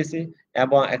দেখিয়েছি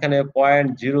এবং এখানে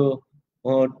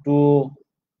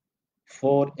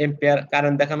 0.024 এম্পিয়ার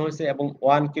কারেন্ট দেখানো হয়েছে এবং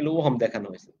 1 কিলো ওহম দেখানো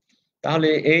হয়েছে। তাহলে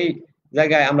এই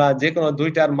জায়গায় আমরা যে কোনো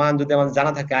দুইটার মান যদি আমাদের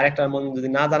জানা থাকে আর একটার মান যদি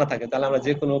না জানা থাকে তাহলে আমরা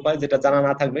যে কোনো উপায় যেটা জানা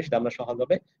না থাকবে সেটা আমরা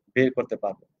সহজভাবে বের করতে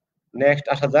পারবো। নেক্সট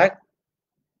আসা যাক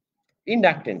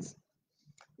ইন্ডাকটেন্স।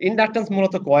 ইন্ডাকটেন্স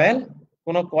মূলত কয়েল,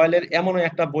 কোন কয়েলের এমন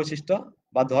একটা বৈশিষ্ট্য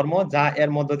বা ধর্ম যা এর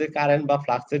মধ্য দিয়ে কারেন্ট বা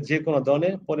ফ্লাক্সের যে কোনো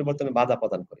ধরনের পরিবর্তনে বাধা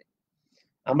প্রদান করে।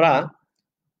 আমরা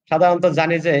সাধারণত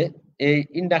জানি যে এই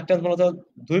ইন্ডাকটেন্স মূলত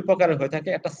দুই প্রকারের হয়ে থাকে,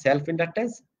 একটা সেলফ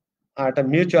ইন্ডাকটেন্স আর একটা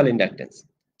মিউচুয়াল ইন্ডাকটেন্স।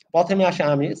 প্রথমে আসে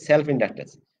আমি সেলফ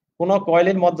ইন্ডাকটেন্স। কোন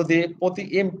কয়েলের মধ্য দিয়ে প্রতি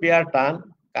এম্পিয়ার টার্ন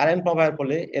কারেন্ট প্রবাহের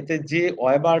ফলে এতে যে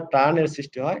ওয়েবার টার্নের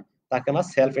সৃষ্টি হয় তাকে আমরা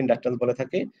সেলফ ইন্ডাকটেন্স বলে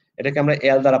থাকি, এটাকে আমরা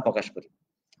এল দ্বারা প্রকাশ করি।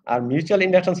 আর মিউচুয়াল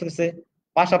ইন্ডাকটেন্স হচ্ছে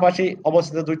পাশাপাশি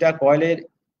অবস্থিত দুইটা কয়েলের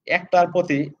একটার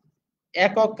প্রতি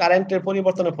একক কারেন্টের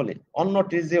পরিবর্তনের ফলে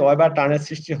অন্যটির যে ওয়েবার টার্নের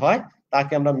সৃষ্টি হয়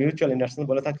তাকে আমরা মিউচুয়াল ইন্ডাকটেন্স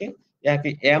বলে থাকি, এটাকে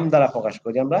এম দ্বারা প্রকাশ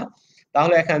করি আমরা।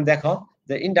 তাহলে এখানে দেখো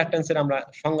যে ইন্ডাকটেন্সের আমরা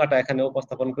সংজ্ঞাটা এখানে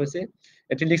উপস্থাপন করেছি,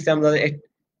 এটি লিখছি আমরা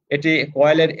এটি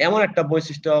কয়েলের এমন একটা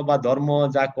বৈশিষ্ট্য বা ধর্ম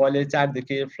যা কয়েলের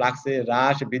চারদিকে ফ্লাক্সে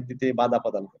হ্রাস বৃদ্ধিতে বাধা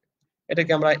প্রদান করে।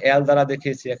 এটাকে আমরা এল দ্বারা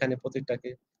দেখিয়েছি এখানে প্রত্যেকটাকে,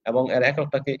 এবং এর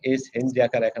এককটাকে এইচ হেনরি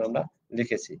আকারে এখানে আমরা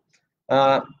লিখেছি।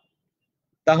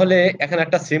 তাহলে এখানে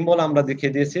একটা সিম্বল আমরা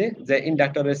দেখিয়ে দিয়েছি যে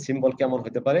ইন্ডাক্টরের সিম্বল কেমন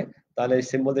হতে পারে, তাহলে এই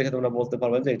সিম্বল দেখে তোমরা বলতে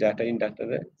পারবে যে এটা একটা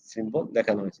ইন্ডাক্টরের সিম্বল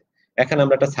দেখানো হয়েছে। এখানে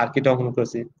আমরা একটা সার্কিট অঙ্কন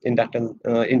করেছি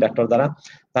ইন্ডাক্টর দ্বারা।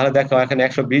 তাহলে দেখো এখানে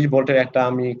 120 ভোল্টের একটা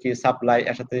আমি কি সাপ্লাই,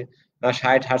 এর সাথে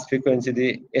 60 হার্টজ ফ্রিকোয়েন্সি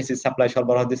দিয়ে এসি সাপ্লাই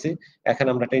সরবরাহ দিছি। এখানে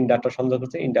আমরা একটা ইন্ডাক্টর সংযোগ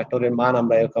করছি, ইন্ডাক্টরের মান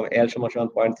আমরা এরকম এল সমান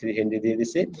 0.3 হেনরি দিয়ে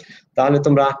দিছি। তাহলে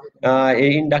তোমরা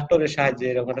এই ইন্ডাক্টরের সাহায্যে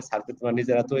এরকম একটা সার্কিট তোমরা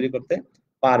নিজেরা তৈরি করতে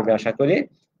পারবে আশা করি।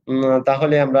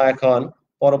 তাহলে আমরা এখন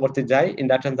পরবর্তী যাই,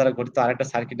 ইন্ডাকশন দ্বারা গঠিত আরেকটা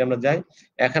সার্কিট আমরা যাই।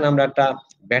 এখানে আমরা একটা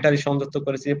ব্যাটারি সংযুক্ত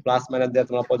করেছি, প্লাস মাইনাস দিয়ে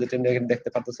তোমরা পজিটিভ নেগেটিভ দেখতে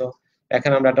পাচ্ছো।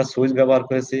 এখানে আমরা একটা সুইচ ব্যবহার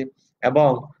করেছি এবং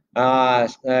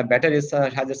ব্যাটারির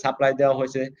সাহায্যে সাপ্লাই দেওয়া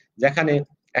হয়েছে, যেখানে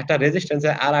একটা রেজিস্ট্যান্স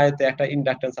আর আয়তে একটা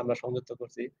ইন্ডাকটেন্স আমরা সংযুক্ত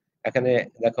করছি। এখানে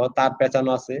দেখো তার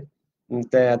পেঁচানো আছে।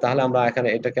 তাহলে আমরা এখানে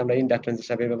এটাকে আমরা ইন্ডাকটেন্স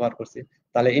হিসাবে ব্যবহার করছি।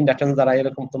 তাহলে ইন্ডাকটেন্স দ্বারা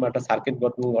এরকম তোমরা একটা সার্কিট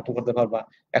গঠন করতে পারবা।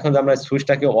 এখন যদি আমরা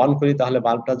সুইচটাকে অন করি তাহলে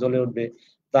বাল্বটা জ্বলে উঠবে।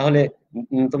 তাহলে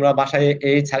তোমরা বাসায়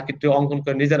এই সার্কিটটি অঙ্কন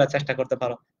করে নিজেরা চেষ্টা করতে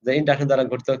পারো যে ইন্ডাকশন দ্বারা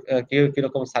গঠিত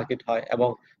কিরকম সার্কিট হয় এবং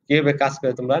কিভাবে কাজ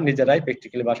করে তোমরা নিজেরাই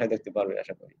প্র্যাকটিক্যালি বাসায় দেখতে পারবে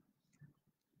আশা করি।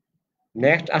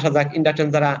 নেক্সট আসা যাক ইন্ডাকশন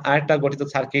দ্বারা আরেকটা গঠিত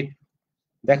সার্কিট।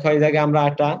 দেখো এই জায়গায় আমরা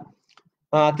একটা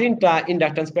তিনটা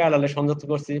ইন্ডাকটেন্স প্যারালালে সংযুক্ত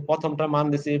করছি। প্রথমটার মান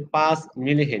দিছি 5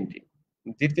 মিলি হেনরি,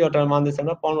 দ্বিতীয়টার মান দিছি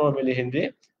আমরা 15 মিলি হেনরি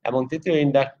এবং তৃতীয়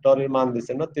ইন্ডাক্টরের মান দিছি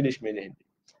আমরা 30 মিলি হেনরি।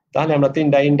 তাহলে আমরা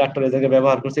তিনটা ইন্ডাক্টর এই জায়গায়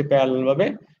ব্যবহার করছি প্যারালাল ভাবে,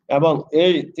 এবং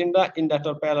এই তিনটা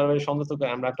ইন্ডাক্টর প্যারালাল ভাবে সংযুক্ত করে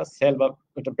আমরা একটা সেল বা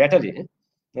একটা ব্যাটারি,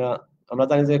 আমরা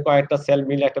জানি যে কয়েকটা সেল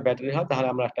মিলে একটা ব্যাটারি হয়, তাহলে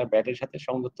আমরা একটা ব্যাটারির সাথে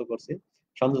সংযুক্ত করছি।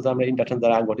 সংযুক্ত আমরা ইন্ডাকশন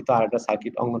দ্বারা গঠিত আর একটা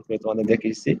সার্কিট অঙ্কন করে তোমাদের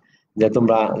দেখিয়েছি যে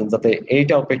তোমরা যাতে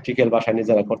এইটাও প্র্যাকটিক্যাল ভাষায়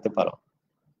নিজেরা করতে পারো।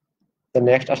 তো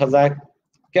নেক্সট আসা যাক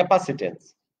ক্যাপাসিটেন্স।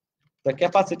 তো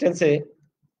ক্যাপাসিটেন্সে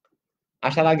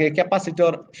আসার আগে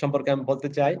ক্যাপাসিটর সম্পর্কে আমি বলতে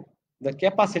চাই যে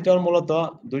ক্যাপাসিটর মূলত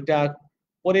দুইটা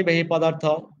পরিবাহী পদার্থ,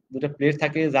 দুটো প্লেট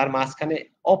থাকে যার মাঝখানে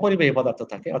অপরিবাহী পদার্থ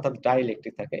থাকে অর্থাৎ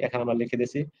ডাইইলেকট্রিক থাকে। এখানে আমরা লিখে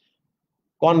দিয়েছি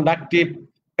কন্ডাকটিভ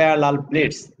প্যারালাল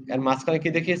প্লেটস, এর মাঝখানে কি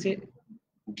দেখিয়েছি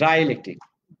ডাইইলেকট্রিক।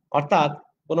 অর্থাৎ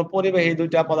কোন পরিবাহী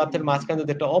দুইটা পদার্থের মাঝখানে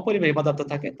যদি একটা অপরিবাহী পদার্থ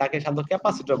থাকে তাকে সাধারণত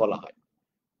ক্যাপাসিটর বলা হয়।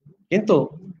 কিন্তু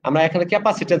আমরা এখানে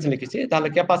ক্যাপাসিটেন্স লিখেছি, তাহলে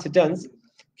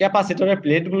ক্যাপাসিটরের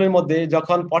প্লেটগুলোর মধ্যে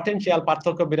যখন পটেনশিয়াল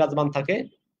পার্থক্য বিরাজমান থাকে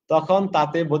তখন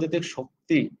তাতে বৈদ্যুতিক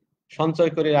শক্তি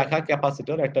সঞ্চয় করে রাখা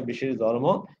ক্যাপাসিটর একটা বিশেষ ধর্ম।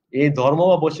 এই ধর্ম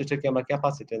বা বৈশিষ্ট্যকে আমরা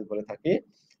ক্যাপাসিটেন্স বলে থাকি।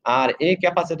 আর এই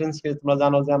ক্যাপাসিটেন্সকে তোমরা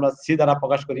জানো যে আমরা সি দ্বারা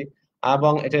প্রকাশ করি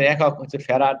এবং এটার একক হচ্ছে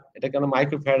ফ্যারাড, এটাকে আমরা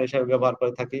মাইক্রো ফ্যারাড হিসেবে ব্যবহার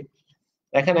করে থাকি।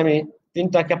 এখানে আমি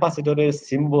তিনটা ক্যাপাসিটরের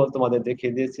সিম্বল তোমাদের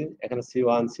দেখিয়ে দিয়েছি, এখানে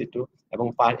C1 C2 এবং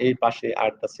এই পাশে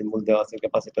আরেকটা সিম্বল দেওয়া আছে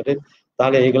ক্যাপাসিটরের।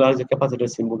 তাহলে এইগুলো হচ্ছে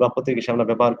ক্যাপাসিটরের সিম্বল বা প্রতীক হিসেবে আমরা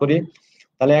ব্যবহার করি।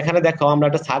 তাহলে এখানে দেখো আমরা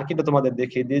একটা সার্কিটও তোমাদের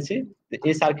দেখিয়ে দিয়েছি।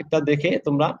 এই সার্কিটটা দেখে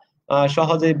তোমরা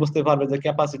সহজেই বুঝতে পারবে যে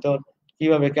ক্যাপাসিটর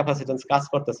কিভাবে ক্যাপাসিটেন্স কাজ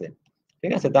করতেছে।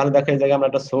 ঠিক আছে, তাহলে দেখো এই জায়গায় আমরা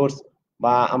একটা সোর্স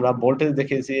বা আমরা ভোল্টেজ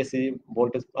দেখিয়েছি, এসি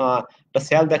ভোল্টেজ একটা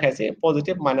সেল দেখাইছি,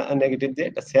 পজিটিভ মাইনাস নেগেটিভ দিয়ে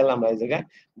একটা সেল আমরা এই জায়গায়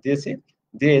দিয়েছি,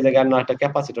 দিয়ে এই জায়গায় আমরা একটা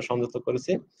ক্যাপাসিটর সংযুক্ত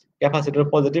করেছি। ক্যাপাসিটর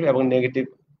পজিটিভ এবং নেগেটিভ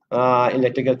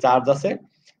ইলেকট্রিক্যাল চার্জ আছে।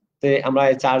 তো আমরা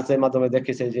এই চার্জের মাধ্যমে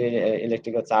দেখেছি যে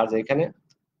ইলেকট্রিক্যাল চার্জ এখানে,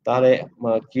 তাহলে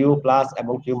কিউ প্লাস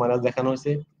এবং কিউ মাইনাস দেখানো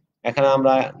হয়েছে। এখানে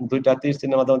আমরা দুইটা তীর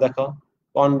চিহ্নের মাধ্যমে দেখো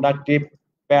কন্ডাকটিভ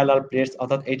প্যারালাল প্লেটস,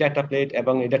 অর্থাৎ এটা একটা প্লেট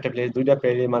এবং এটা একটা প্লেট, দুইটা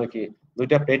প্লেট মানে কি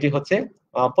দুইটা প্লেটই হচ্ছে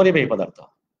পরিবাহী পদার্থ।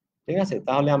 ঠিক আছে,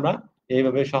 তাহলে আমরা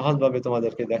এইভাবে সহজভাবে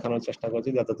তোমাদেরকে দেখানোর চেষ্টা করছি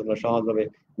যাতে তোমরা সহজভাবে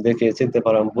দেখে চিনতে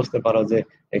পারো, বুঝতে পারো যে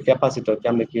এই ক্যাপাসিটর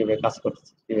কেমনে কিভাবে কাজ করছে,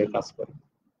 কিভাবে কাজ করে।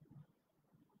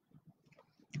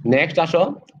 নেক্সট আসো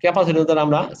ক্যাপাসিটর দ্বারা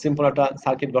আমরা সিম্পল একটা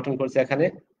সার্কিট গঠন করছি। এখানে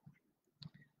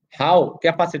হাউ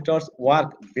ক্যাপাসিটরস ওয়ার্ক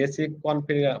বেসিক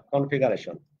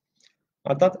কনফিগারেশন,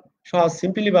 অর্থাৎ সহজ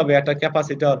সিম্পলি ভাবে একটা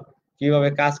ক্যাপাসিটর কিভাবে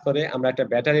কাজ করে আমরা একটা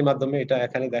ব্যাটারির মাধ্যমে এটা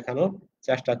এখানে দেখানোর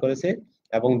চেষ্টা করেছি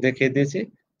এবং দেখিয়ে দিয়েছি।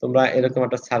 তোমরা এরকম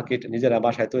একটা সার্কিট নিজেরা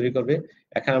বাসায় তৈরি করবে।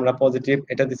 এখানে আমরা পজিটিভ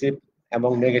এটা দিছি এবং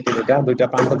নেগেটিভ এটা দুইটা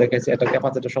প্রান্ত দেখেছি, এটা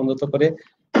ক্যাপাসিটর সংযুক্ত করে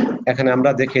এখানে আমরা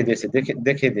দেখিয়ে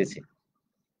দিয়েছি।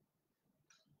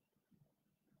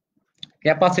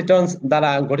 ক্যাপাসিট্যান্স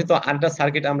দ্বারা গঠিত আরেকটা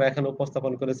সার্কিট আমরা এখানে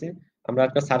উপস্থাপন করেছি। আমরা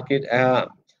একটা সার্কিট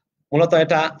মূলত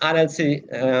এটা আরএলসি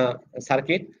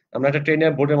সার্কিট, আমরা একটা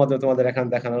ট্রেনের বোর্ডের মধ্যে তোমাদের এখানে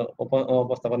দেখানোর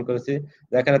উপস্থাপন করেছি।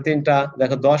 এখানে তিনটা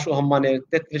দেখো 10 ওহম মানের,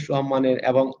 33 ওহম মানের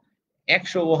এবং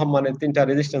 100 ওহম মানের তিনটা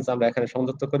রেজিস্ট্যান্স আমরা এখানে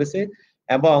সংযুক্ত করেছি।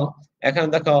 এবং এখানে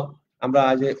দেখো আমরা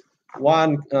যে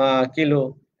 1 কিলো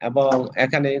এবং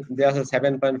এখানে দেওয়া আছে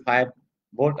 7.5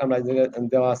 ভোল্ট আমরা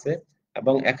দেওয়া আছে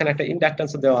এবং এখানে একটা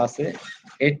ইন্ডাক্টেন্স দেওয়া আছে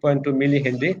 8.2 মিলি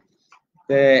হেনরি।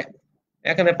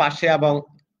 এখানে পাশে এবং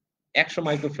 100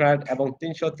 মাইক্রোফ্যারাড এবং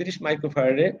 330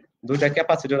 মাইক্রোফ্যারাডে দুইটা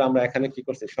ক্যাপাসিটর আমরা এখানে কি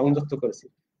করছি সংযুক্ত করেছি।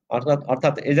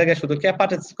 অর্থাৎ এই জায়গায় শুধু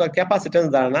ক্যাপাসিটেন্স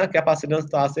দ্বারা না, ক্যাপাসিটেন্স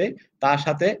তো আছে, তার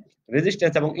সাথে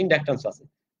রেজিস্ট্যান্স এবং ইন্ডাক্টেন্স আছে।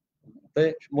 তো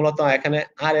মূলত এখানে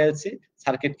আরএলসি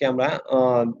সার্কিটকে আমরা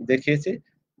দেখিয়েছি।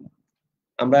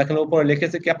 আমরা এখানে উপরে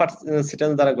লিখেছি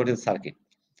ক্যাপাসিটেন্স দ্বারা গঠিত সার্কিট।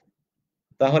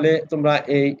 তাহলে তোমরা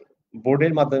এই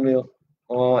বোর্ডের মাধ্যমে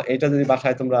এটা যদি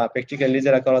বাসায় তোমরা প্র্যাকটিক্যাল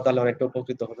নিজেরা করো তাহলে অনেকটা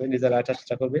উপকৃত হবে, নিজেরা এটা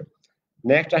চেষ্টা করবে।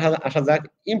 নেক্সট আসা যাক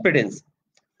ইম্পিডেন্স।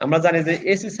 আমরা জানি যে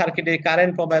এসি সার্কিটে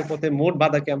কারেন্ট প্রবাহের পথে মোট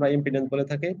বাধাকে আমরা ইম্পিডেন্স বলে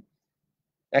থাকি।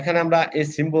 এখানে আমরা এই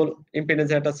সিম্বল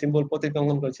ইম্পিডেন্সের একটা সিম্বল প্রতীক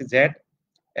অঙ্কন করেছি জেড,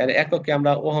 এর এককে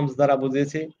আমরা ওহমস দ্বারা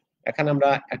বুঝিয়েছি। এখানে আমরা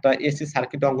একটা এসি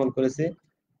সার্কিট অঙ্কন করেছি,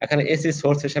 এখানে এসি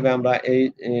সোর্স হিসেবে আমরা এই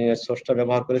সোর্সটা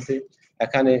ব্যবহার করেছি।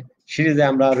 এখানে সিরিজে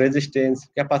আমরা রেজিস্ট্যান্স,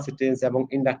 ক্যাপাসিটেন্স এবং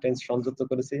ইন্ডাকটেন্স সংযুক্ত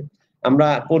করেছি। আমরা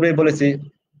পূর্বেই বলেছি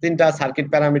তিনটা সার্কিট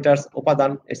প্যারামিটারস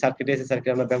উপাদান এই সার্কিট এসি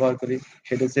সার্কিট আমরা ব্যবহার করি,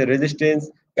 সেটা হচ্ছে রেজিস্ট্যান্স,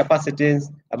 ক্যাপাসিটেন্স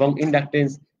এবং ইন্ডাকটেন্স।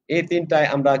 এই তিনটায়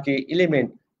আমরা কি এলিমেন্ট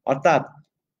অর্থাৎ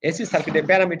এসি সার্কিটের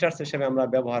প্যারামিটারস হিসেবে আমরা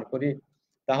ব্যবহার করি।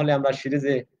 তাহলে আমরা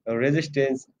সিরিজে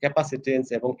রেজিস্ট্যান্স, ক্যাপাসিটেন্স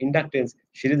এবং ইন্ডাকটেন্স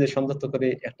সিরিজে সংযুক্ত করে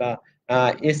একটা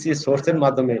এসি সোর্সের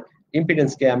মাধ্যমে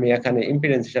ইম্পিডেন্সকে আমি এখানে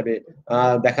ইম্পিডেন্স হিসাবে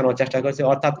দেখানোর চেষ্টা করেছি।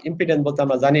 অর্থাৎ ইম্পিডেন্স বলতে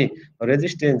আমরা জানি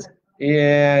রেজিস্ট্যান্স,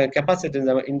 ক্যাপাসিটেন্স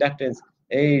এবং ইন্ডাকটেন্স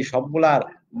এই সবগুলার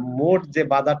মোট যে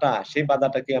বাধাটা সেই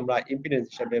বাধাটাকে আমরা ইম্পিডেন্স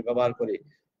হিসেবে ব্যবহার করি।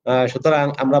 সুতরাং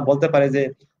আমরা বলতে পারি যে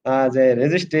যে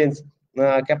রেজিস্ট্যান্স,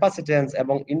 ক্যাপাসিটেন্স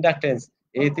এবং ইন্ডাকটেন্স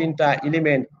এই তিনটা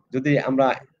এলিমেন্ট যদি আমরা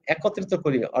একত্রিত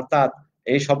করি অর্থাৎ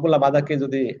এই সবগুলা বাধাকে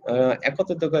যদি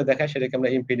একত্রিত করে দেখায় সেটাকে আমরা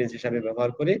ইম্পিডেন্স হিসাবে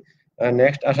ব্যবহার করি।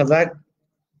 নেক্সট আসা যাক,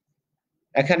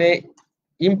 এখানে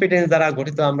ইম্পিডেন্স দ্বারা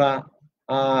গঠিত আমরা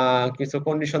কিছু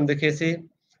কন্ডিশন দেখিয়েছি।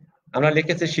 আমরা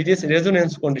লিখেছি series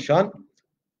resonance condition,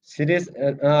 series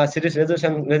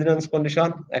resonance condition.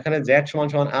 এখানে z সমান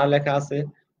সমান r লেখা আছে,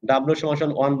 w সমান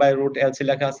সমান 1/√LC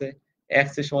লেখা আছে, x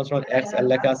সমান সমান xl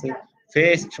লেখা আছে,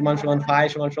 ফেজ সমান সমান ফাই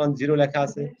সমান সমান 0 লেখা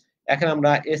আছে। এখানে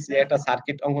আমরা এসি একটা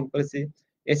সার্কিট অঙ্কন করেছি।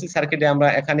 এসি সার্কিটে আমরা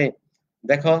এখানে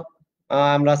দেখো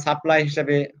আমরা সাপ্লাই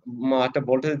হিসেবে একটা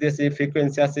ভোল্টেজ দিয়েছি,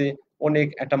 ফ্রিকোয়েন্সি আছে, অনেক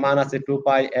একটা মান আছে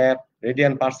 2πf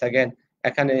রেডিয়ান পার সেকেন্ড।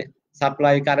 এখানে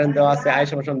সাপ্লাই কারেন্ট দেওয়া আছে I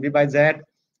সমান সমান V/Z,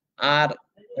 আর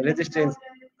রেজিস্ট্যান্স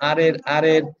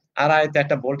আর আইতে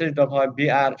একটা ভোল্টেজ ড্রপ হয়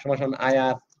VR সমান সমান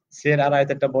IR, সি এর আর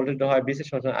আইতে একটা ভোল্টেজ ড্রপ হয় BC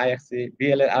সমান সমান IXC,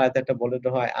 BL এর আর আইতে একটা ভোল্টেজ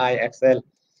ড্রপ হয় IXL।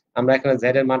 আমরা এখানে Z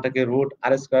এর মানটাকে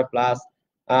 √R² প্লাস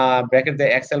ব্র্যাকেট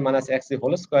দিয়ে XL minus XC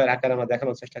whole square আকারে আমরা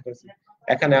দেখানোর চেষ্টা করেছি।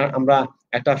 এখানে আমরা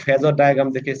একটা ফেজর ডায়াগ্রাম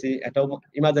দেখেছি, একটা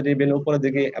ইমাজিনারি ভ্যালু উপরের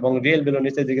দিকে এবং রিয়েল ভ্যালু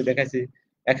নিচের দিকে দেখাইছি।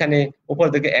 এখানে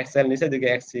উপরের দিকে XL নিচের দিকে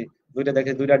XC, দুইটা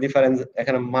দেখে দুইটা ডিফারেন্স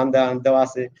এখানে মান দেওয়া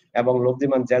আছে এবং লব্ধি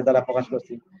মান Z দ্বারা প্রকাশ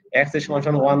করছি। x এর সমান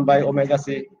সমান 1/ωc,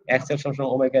 x এর সমান সমান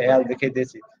ωL দেখিয়ে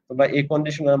দিয়েছি। তোমরা এই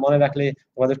কন্ডিশন মনে রাখলে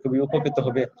তোমাদের খুবই উপকৃত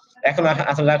হবে। এখন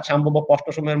আসলে সম্ভাব্য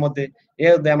প্রশ্নসমূহের মধ্যে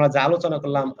এর আমরা যা আলোচনা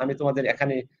করলাম আমি তোমাদের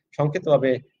এখানে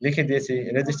সংক্ষিপ্তভাবে লিখে দিয়েছি।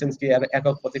 রেজিস্ট্যান্স কি আর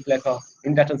একক প্রতীক লেখো,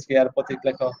 ইন্ডাকটেন্স কি আর প্রতীক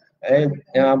লেখো, এই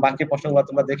বাকি প্রশ্নগুলো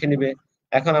তোমরা দেখে নিবে।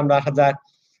 এখন আমরা আসা যাক,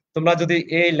 তোমরা যদি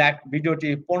এই লাইভ ভিডিওটি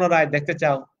পুনরায় দেখতে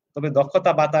চাও তবে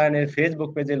দক্ষতা বাতায়নের ফেসবুক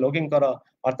পেজে লগ ইন করো,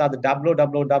 অর্থাৎ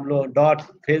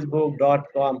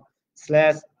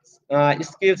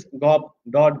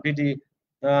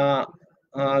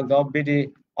www.facebook.com/skillsgov.bd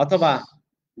অথবা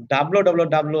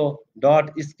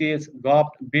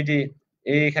www.skillsgov.bd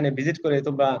এইখানে ভিজিট করে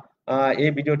তোমরা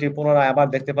এই ভিডিওটি পুনরায় আবার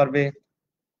দেখতে পারবে।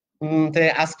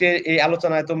 আজকে এই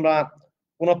আলোচনায় তোমরা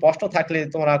কোনো প্রশ্ন থাকলে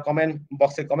তোমরা কমেন্ট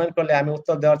বক্সে কমেন্ট করলে আমি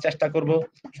উত্তর দেওয়ার চেষ্টা করব।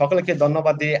 সকলকে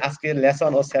ধন্যবাদ দিয়ে আজকের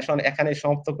লেসন ও সেশন এখানেই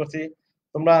সমাপ্ত করছি।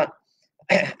 তোমরা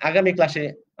আগামী ক্লাসে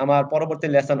আমার পরবর্তী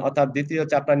লেসন অর্থাৎ দ্বিতীয়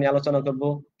চ্যাপ্টার নিয়ে আলোচনা করব।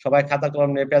 সবাই খাতা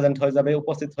কলম নিয়ে প্রেজেন্ট হয়ে যাবে,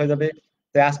 উপস্থিত হয়ে যাবে।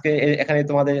 তাই আজকে এখানে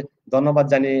তোমাদের ধন্যবাদ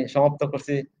জানিয়ে সমাপ্ত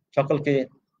করছি। সকলকে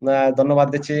ধন্যবাদ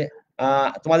দিচ্ছি।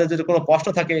 তোমাদের যদি কোনো প্রশ্ন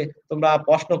থাকে তোমরা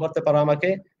প্রশ্ন করতে পারো আমাকে,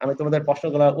 আমি তোমাদের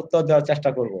প্রশ্নগুলোর উত্তর দেওয়ার চেষ্টা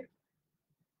করব।